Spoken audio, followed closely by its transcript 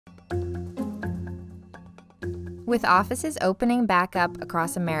With offices opening back up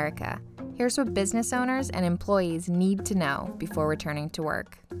across America, here's what business owners and employees need to know before returning to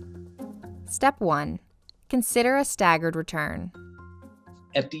work. Step 1. Consider a staggered return.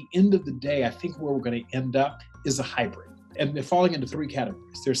 At the end of the day, I think where we're going to end up is a hybrid. And they're falling into 3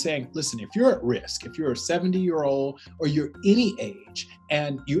 categories. They're saying, listen, if you're at risk, if you're a 70-year-old or you're any age,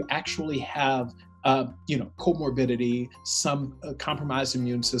 and you actually have comorbidity, some compromised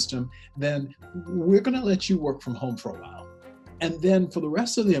immune system, then we're going to let you work from home for a while. And then for the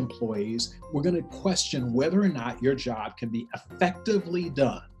rest of the employees, we're going to question whether or not your job can be effectively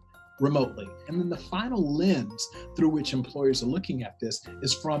done remotely. And then the final lens through which employers are looking at this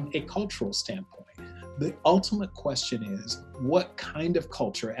is from a cultural standpoint. The ultimate question is, what kind of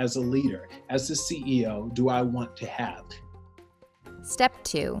culture as a leader, as the CEO, do I want to have? Step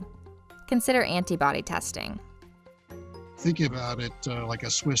 2. Consider antibody testing. Think about it like a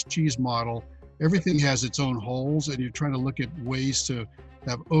Swiss cheese model. Everything has its own holes, and you're trying to look at ways to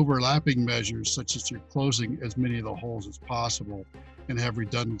have overlapping measures, such as you're closing as many of the holes as possible and have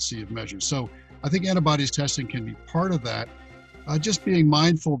redundancy of measures. So I think antibodies testing can be part of that. Just being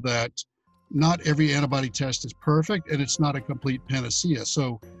mindful that not every antibody test is perfect, and it's not a complete panacea.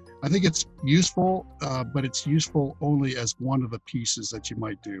 So I think it's useful, but it's useful only as one of the pieces that you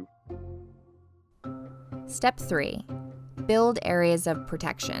might do. Step 3. Build areas of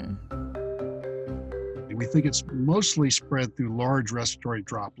protection. We think it's mostly spread through large respiratory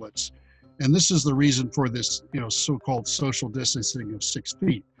droplets. And this is the reason for this, so-called social distancing of 6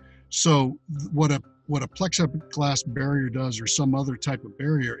 feet. So what a plexiglass barrier does, or some other type of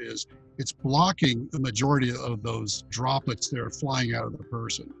barrier, is it's blocking the majority of those droplets that are flying out of the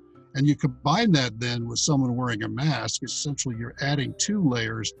person. And you combine that then with someone wearing a mask, essentially you're adding 2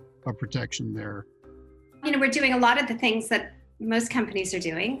 layers of protection there. We're doing a lot of the things that most companies are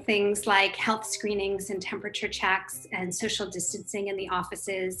doing, things like health screenings and temperature checks and social distancing in the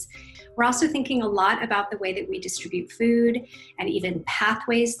offices. We're also thinking a lot about the way that we distribute food and even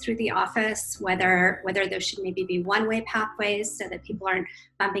pathways through the office, whether those should maybe be one-way pathways so that people aren't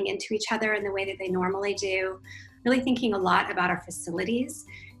bumping into each other in the way that they normally do. Really thinking a lot about our facilities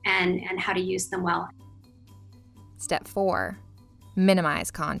and how to use them well. Step 4. Minimize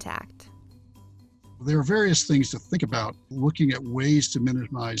contact. There are various things to think about, looking at ways to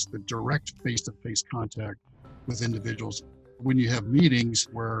minimize the direct face-to-face contact with individuals. When you have meetings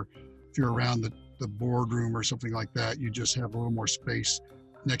where if you're around the boardroom or something like that, you just have a little more space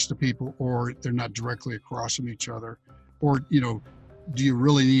next to people, or they're not directly across from each other. Or, do you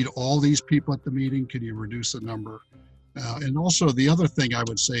really need all these people at the meeting? Can you reduce the number? And also the other thing I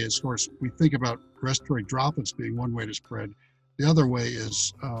would say is, of course, we think about respiratory droplets being one way to spread. The other way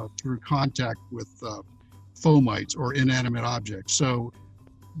is through contact with fomites or inanimate objects. So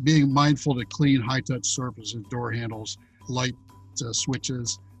being mindful to clean high-touch surfaces, door handles, light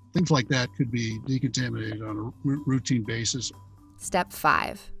switches, things like that could be decontaminated on a routine basis. Step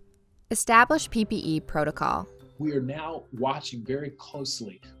 5. Establish PPE protocol. We are now watching very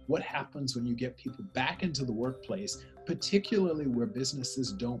closely what happens when you get people back into the workplace, particularly where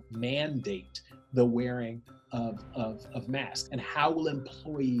businesses don't mandate the wearing of masks, and how will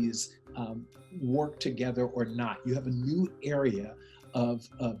employees work together or not. You have a new area of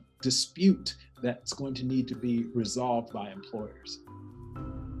dispute that's going to need to be resolved by employers.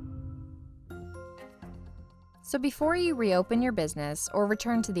 So before you reopen your business or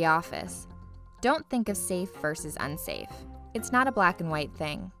return to the office, don't think of safe versus unsafe. It's not a black and white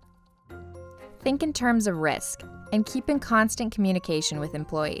thing. Think in terms of risk and keep in constant communication with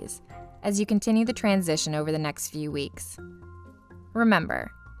employees as you continue the transition over the next few weeks. Remember,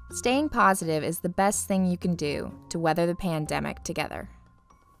 staying positive is the best thing you can do to weather the pandemic together.